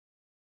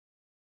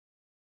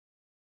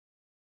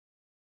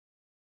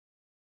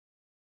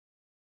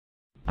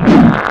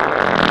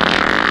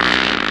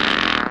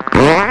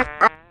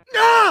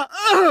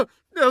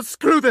Well,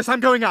 screw this.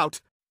 I'm going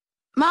out.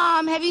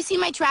 Mom, have you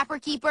seen my trapper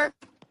keeper?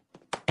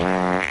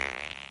 Dad!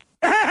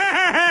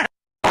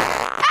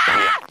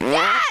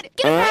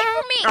 Get away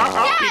from me!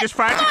 Dad! Peter's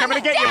friends are coming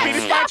to get you.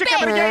 Peter's friends are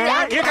coming to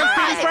get you. Here comes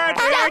Peter's friends.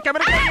 They're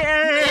coming to get you.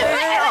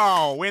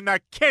 Oh, in the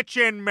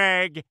kitchen,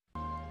 Meg.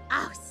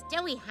 Oh,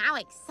 Stewie, how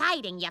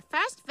exciting. Your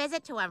first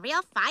visit to a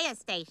real fire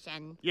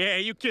station. Yeah,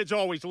 you kids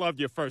always loved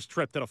your first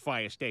trip to the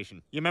fire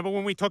station. You remember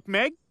when we took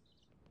Meg?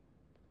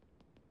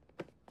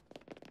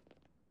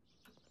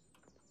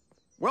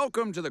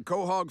 Welcome to the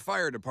Quahog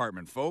Fire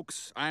Department,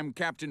 folks. I'm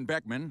Captain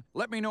Beckman.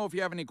 Let me know if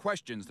you have any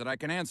questions that I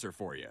can answer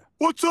for you.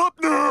 What's up,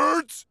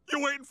 nerds?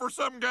 You waiting for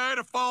some guy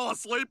to fall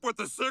asleep with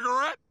a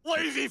cigarette?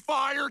 Lazy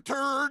fire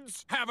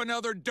turds! Have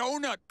another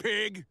donut,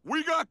 pig!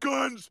 We got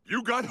guns,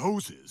 you got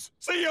hoses.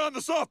 See you on the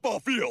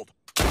softball field.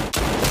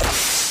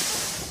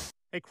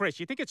 Hey,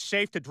 Chris, you think it's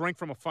safe to drink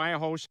from a fire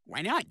hose?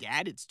 Why not,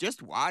 Dad? It's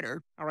just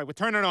water. All right, well,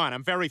 turn it on.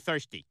 I'm very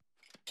thirsty.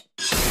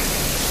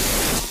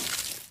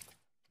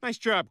 Nice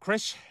job,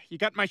 Chris. You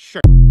got my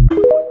shirt.